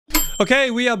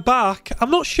Okay, we are back. I'm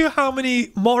not sure how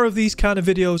many more of these kind of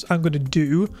videos I'm going to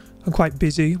do. I'm quite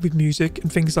busy with music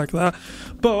and things like that.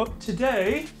 But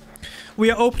today, we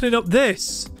are opening up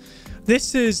this.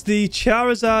 This is the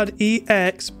Charizard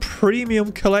EX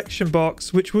Premium Collection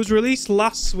box, which was released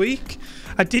last week.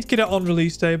 I did get it on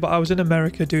release day, but I was in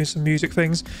America doing some music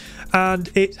things. And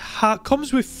it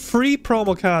comes with 3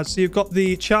 promo cards. So you've got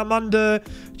the Charmander,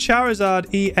 Charizard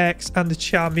EX, and the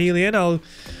Charmeleon. I'll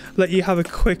let you have a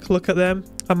quick look at them.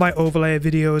 I might overlay a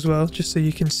video as well, just so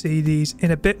you can see these in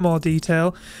a bit more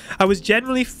detail. I was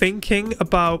generally thinking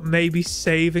about maybe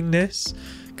saving this,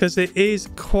 because it is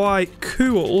quite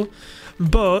cool,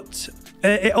 but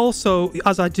it also,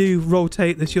 as I do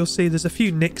rotate this, you'll see there's a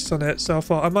few nicks on it, so I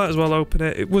thought I might as well open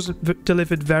it. It wasn't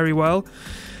delivered very well.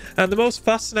 And the most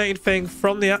fascinating thing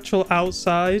from the actual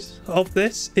outside of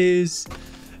this is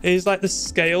like the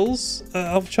scales.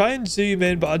 I'll try and zoom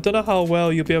in, but I don't know how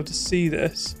well you'll be able to see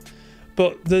this.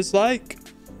 But there's like,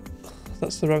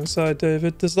 that's the wrong side,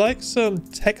 David. There's like some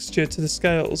texture to the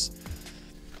scales.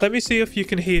 Let me see if you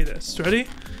can hear this. Ready?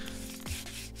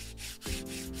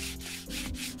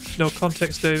 No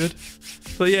context, David.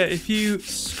 But yeah, if you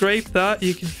scrape that,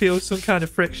 you can feel some kind of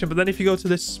friction. But then if you go to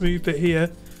this smooth bit here,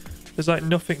 there's like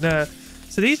nothing there.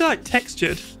 So these are like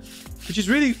textured, which is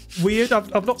really weird.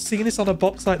 I've not seen this on a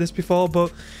box like this before,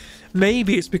 but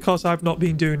maybe it's because I've not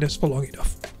been doing this for long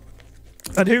enough.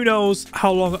 And who knows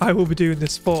how long I will be doing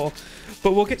this for.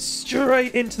 But we'll get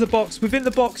straight into the box. Within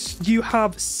the box, you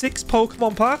have 6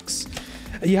 Pokemon packs.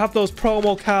 You have those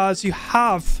promo cards. You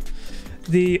have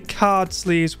the card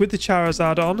sleeves with the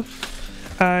Charizard on.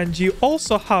 And you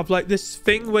also have like this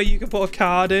thing where you can put a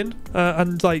card in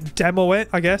and like demo it,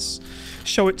 I guess.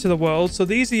 Show it to the world. So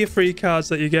these are your 3 cards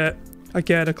that you get.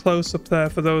 Again, a close-up there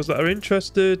for those that are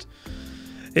interested.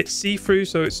 It's see-through,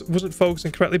 so it wasn't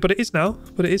focusing correctly, but it is now.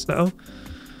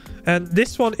 And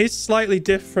this one is slightly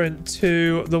different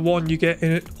to the one you get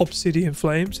in Obsidian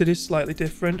Flames. It is slightly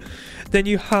different. Then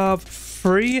you have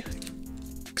 6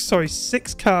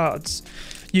 cards.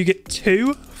 You get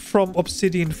 2 from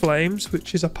Obsidian Flames,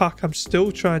 which is a pack I'm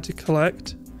still trying to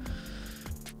collect.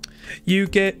 You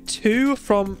get 2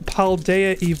 from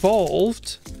Paldea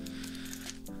Evolved.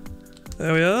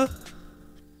 There we are.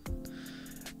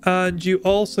 And you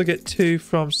also get 2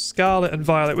 from Scarlet and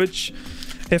Violet, which,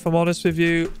 if I'm honest with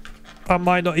you, I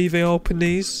might not even open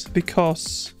these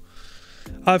because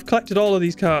I've collected all of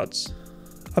these cards.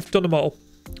 I've done them all.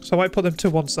 So I might put them to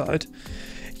one side.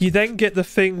 You then get the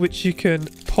thing which you can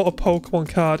put a Pokemon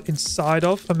card inside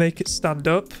of and make it stand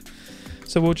up.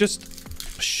 So we'll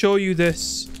just show you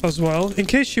this as well, in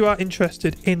case you are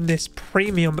interested in this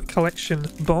premium collection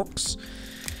box.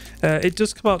 It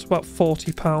does come out to about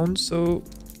 £40, so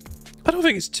I don't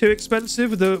think it's too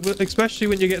expensive, especially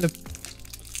when you're getting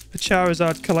a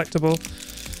Charizard collectible.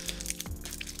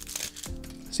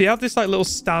 So you have this like little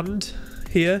stand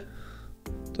here.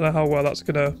 Don't know how well that's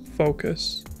gonna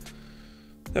focus.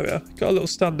 There we are. Got a little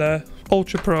stand there.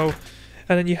 Ultra Pro.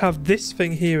 And then you have this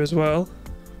thing here as well.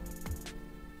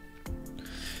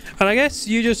 And I guess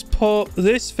you just put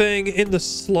this thing in the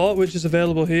slot, which is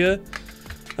available here.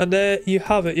 And there you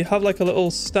have it. You have like a little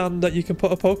stand that you can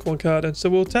put a Pokemon card in. So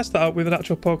we'll test that out with an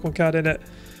actual Pokemon card in it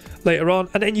later on.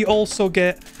 And then you also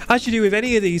get, as you do with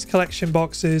any of these collection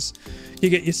boxes, you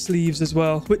get your sleeves as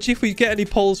well. Which if we get any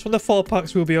pulls from the 4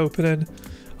 packs we'll be opening,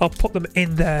 I'll put them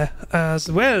in there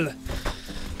as well.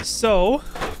 So,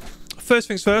 first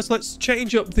things first, let's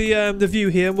change up the view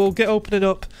here. And we'll get opening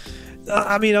up.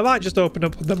 I mean, I might just open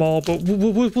up them all, but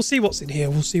we'll see what's in here.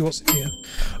 We'll see what's in here.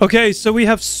 Okay, so we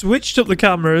have switched up the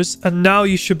cameras, and now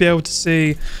you should be able to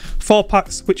see 4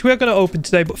 packs, which we're going to open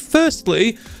today. But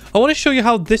firstly, I want to show you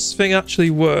how this thing actually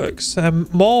works.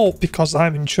 More because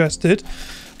I'm interested,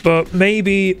 but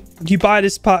maybe you buy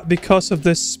this pack because of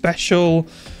this special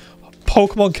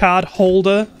Pokemon card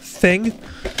holder thing.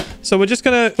 So we're just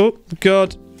going to... Oh,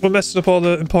 God. We're messing up all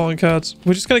the important cards.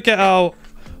 We're just going to get out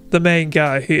the main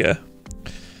guy here.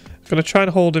 Going to try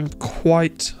and hold him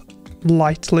quite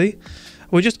lightly.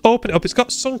 We just open it up. It's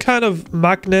got some kind of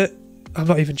magnet. I'm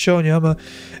not even showing you, am I?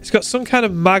 It's got some kind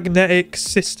of magnetic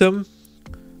system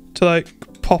to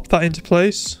like pop that into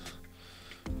place.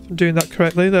 If I'm doing that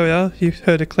correctly. There we are. You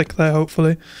heard a click there,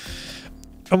 hopefully.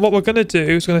 And what we're going to do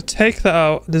is we're going to take that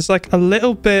out. There's like a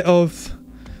little bit of...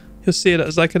 You'll see it.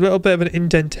 There's like a little bit of an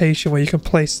indentation where you can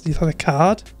place the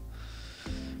card.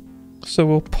 So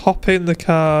we'll pop in the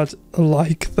card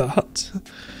like that.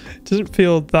 It doesn't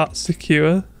feel that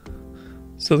secure.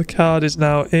 So the card is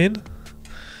now in.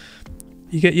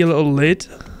 You get your little lid.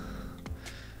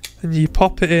 And you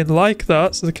pop it in like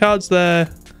that. So the card's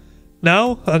there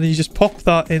now. And you just pop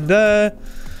that in there.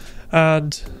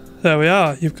 And there we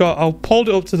are. You've got, I'll hold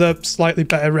it up to the slightly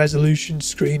better resolution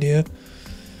screen here.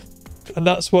 And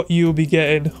that's what you'll be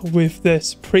getting with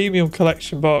this premium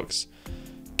collection box.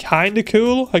 Kind of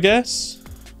cool, I guess,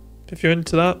 if you're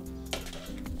into that.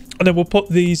 And then we'll put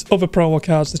these other promo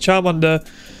cards, the Charmander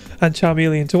and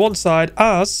Charmeleon, to one side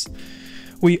as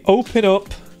we open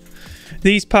up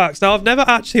these packs. Now, I've never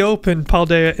actually opened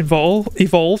Paldea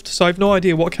Evolved, so I have no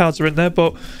idea what cards are in there,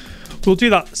 but we'll do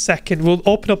that second. We'll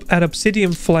open up an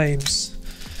Obsidian Flames.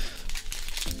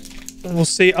 And we'll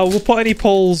see. We'll put any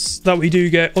pulls that we do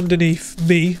get underneath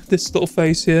me, this little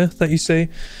face here that you see.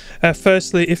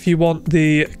 Firstly, if you want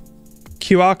the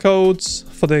QR codes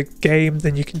for the game,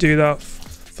 then you can do that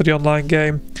for the online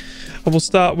game. And we'll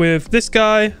start with this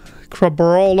guy,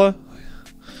 Crabrawler,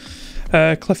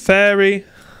 Clefairy.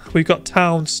 We've got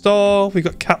Town Store. We've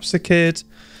got Capsicid.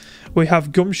 We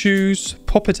have Gumshoes,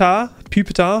 Pupitar,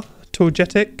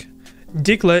 Togetic,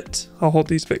 Diglett. I'll hold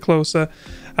these a bit closer.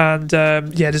 And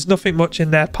yeah, there's nothing much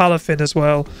in there. Palafin as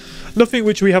well. Nothing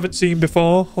which we haven't seen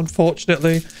before,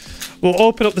 unfortunately. We'll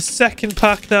open up the second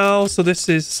pack now. So this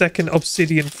is second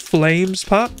Obsidian Flames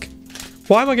pack.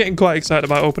 Why am I getting quite excited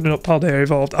about opening up Paldea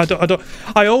Evolved?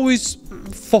 I always,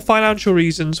 for financial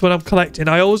reasons, when I'm collecting,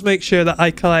 I always make sure that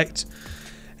I collect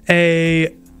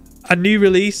a new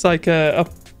release, like a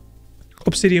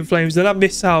Obsidian Flames, then I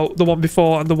miss out the one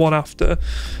before and the one after.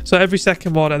 So every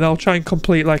second one, and I'll try and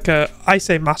complete like I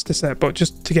say master set, but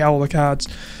just to get all the cards.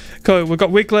 Okay, we've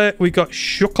got Wiglet, we've got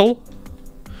Shuckle,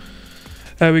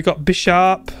 we've got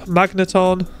Bisharp,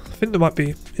 Magneton. I think there might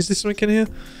be, is this something in here?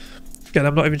 Again,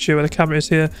 I'm not even sure where the camera is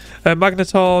here.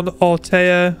 Magneton,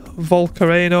 Altea,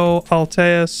 Volcareno,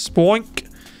 Altea, Spoink,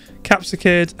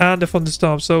 Capsicid, and a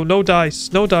Thunderstorm. So no dice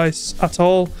at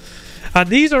all. And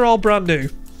these are all brand new.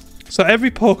 So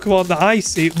every Pokemon that I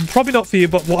see, probably not for you,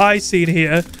 but what I see in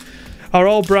here are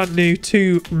all brand new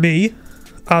to me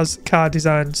as card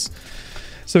designs.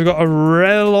 So we've got a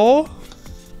Relo,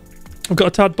 we've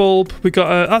got a Tadbulb, we've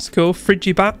got a, that's cool,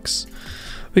 Frigibax,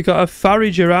 we've got a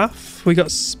Farigiraffe, we got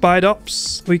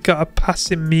Spidops, we got a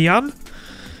Passimian.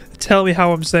 Tell me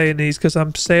how I'm saying these, because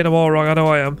I'm saying them all wrong, I know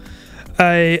I am.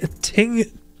 A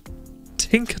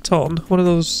Tinkaton, one of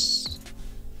those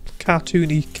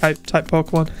cartoony type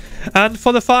Pokemon. And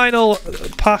for the final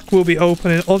pack we'll be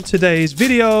opening on today's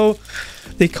video,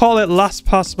 they call it Last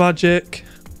Package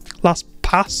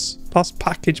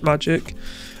Magic.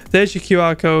 There's your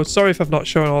QR code. Sorry if I've not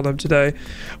shown all them today.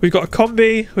 We've got a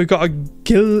Combi, we've got a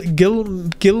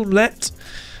Gilmlet.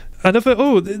 Another,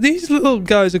 oh, these little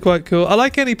guys are quite cool. I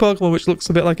like any Pokemon which looks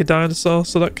a bit like a dinosaur,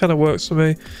 so that kind of works for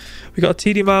me. We got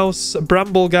a TD Mouse, a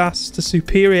Brambleghast, a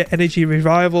Superior Energy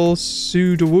Revival,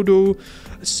 Sudowoodo,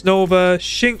 Snova,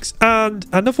 Shinx, and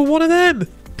another one of them.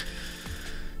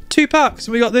 2 packs,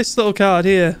 and we got this little card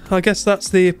here. I guess that's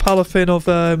the Palafin of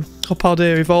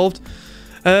Paldea Evolved.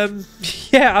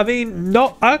 Yeah, I mean,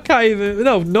 I can't even,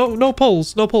 no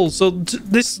pulls. So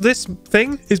this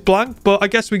thing is blank, but I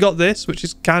guess we got this, which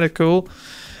is kind of cool.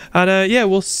 And yeah,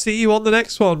 we'll see you on the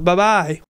next one. Bye bye.